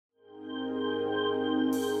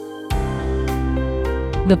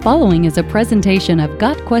The following is a presentation of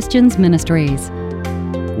Got Questions Ministries.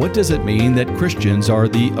 What does it mean that Christians are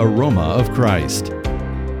the aroma of Christ?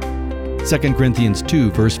 2 Corinthians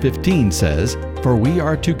 2 verse 15 says, "For we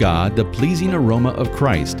are to God the pleasing aroma of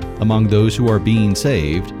Christ among those who are being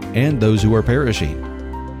saved and those who are perishing."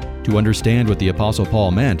 To understand what the Apostle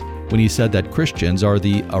Paul meant when he said that Christians are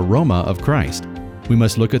the aroma of Christ, we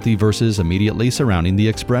must look at the verses immediately surrounding the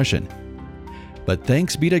expression. But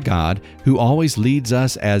thanks be to God, who always leads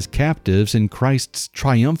us as captives in Christ's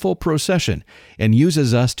triumphal procession and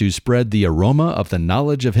uses us to spread the aroma of the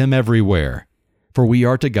knowledge of Him everywhere. For we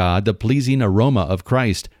are to God the pleasing aroma of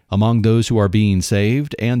Christ among those who are being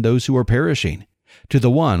saved and those who are perishing. To the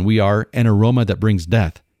one we are an aroma that brings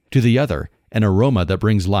death, to the other an aroma that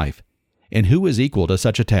brings life. And who is equal to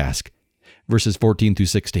such a task? Verses 14 through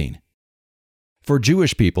 16. For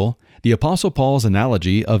Jewish people, the Apostle Paul's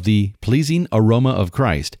analogy of the pleasing aroma of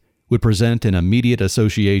Christ would present an immediate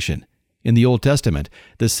association. In the Old Testament,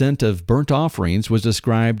 the scent of burnt offerings was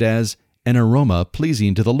described as an aroma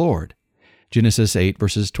pleasing to the Lord. Genesis 8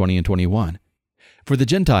 verses 20 and 21. For the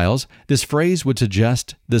Gentiles, this phrase would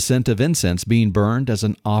suggest the scent of incense being burned as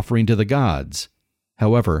an offering to the gods.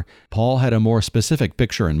 However, Paul had a more specific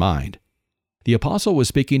picture in mind. The apostle was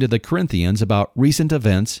speaking to the Corinthians about recent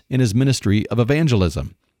events in his ministry of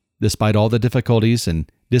evangelism. Despite all the difficulties and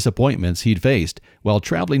disappointments he'd faced while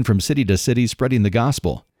traveling from city to city spreading the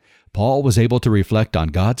gospel, Paul was able to reflect on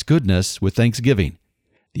God's goodness with thanksgiving.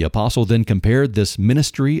 The apostle then compared this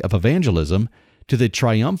ministry of evangelism to the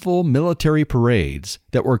triumphal military parades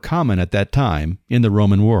that were common at that time in the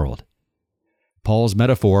Roman world. Paul's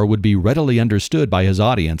metaphor would be readily understood by his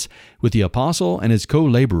audience, with the apostle and his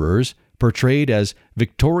co-laborers portrayed as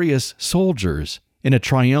victorious soldiers in a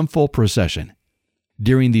triumphal procession.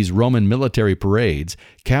 During these Roman military parades,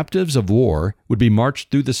 captives of war would be marched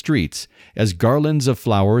through the streets as garlands of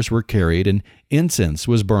flowers were carried and incense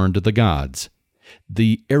was burned to the gods.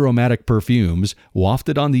 The aromatic perfumes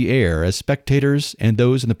wafted on the air as spectators and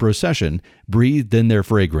those in the procession breathed in their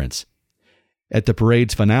fragrance. At the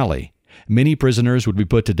parade's finale, many prisoners would be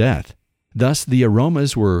put to death. Thus the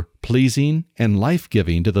aromas were pleasing and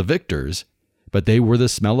life-giving to the victors, but they were the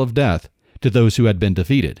smell of death to those who had been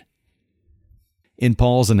defeated. In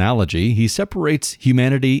Paul's analogy, he separates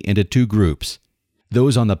humanity into two groups,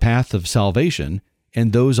 those on the path of salvation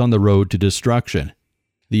and those on the road to destruction.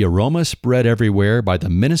 The aroma spread everywhere by the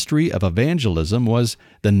ministry of evangelism was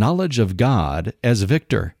the knowledge of God as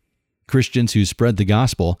victor. Christians who spread the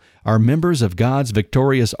gospel are members of God's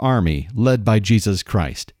victorious army led by Jesus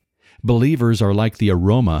Christ. Believers are like the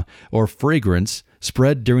aroma or fragrance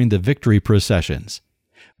spread during the victory processions.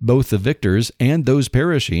 Both the victors and those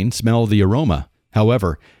perishing smell the aroma.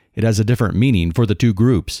 However, it has a different meaning for the two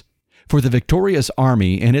groups. For the victorious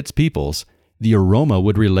army and its peoples, the aroma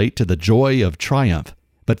would relate to the joy of triumph,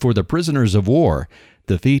 but for the prisoners of war,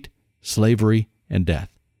 defeat, slavery, and death.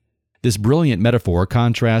 This brilliant metaphor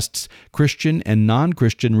contrasts Christian and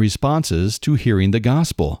non-Christian responses to hearing the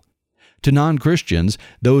gospel. To non-Christians,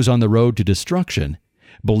 those on the road to destruction,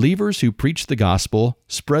 believers who preach the gospel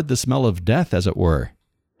spread the smell of death, as it were.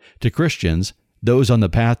 To Christians, those on the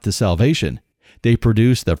path to salvation, they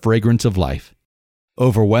produce the fragrance of life.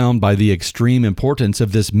 Overwhelmed by the extreme importance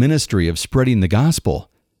of this ministry of spreading the gospel,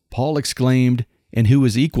 Paul exclaimed, "And who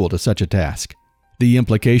is equal to such a task?" The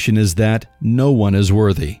implication is that no one is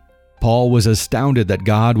worthy. Paul was astounded that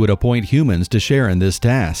God would appoint humans to share in this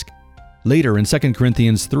task. Later in 2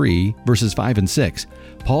 Corinthians 3, verses 5 and 6,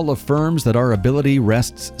 Paul affirms that our ability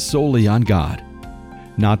rests solely on God.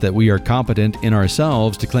 Not that we are competent in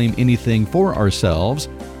ourselves to claim anything for ourselves,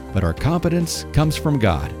 but our competence comes from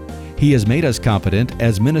God. He has made us competent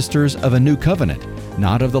as ministers of a new covenant,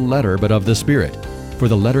 not of the letter but of the Spirit. For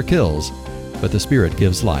the letter kills, but the Spirit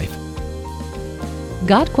gives life.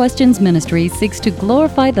 Got Questions Ministries seeks to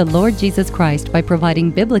glorify the Lord Jesus Christ by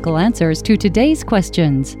providing biblical answers to today's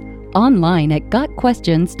questions. Online at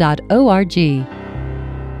gotquestions.org.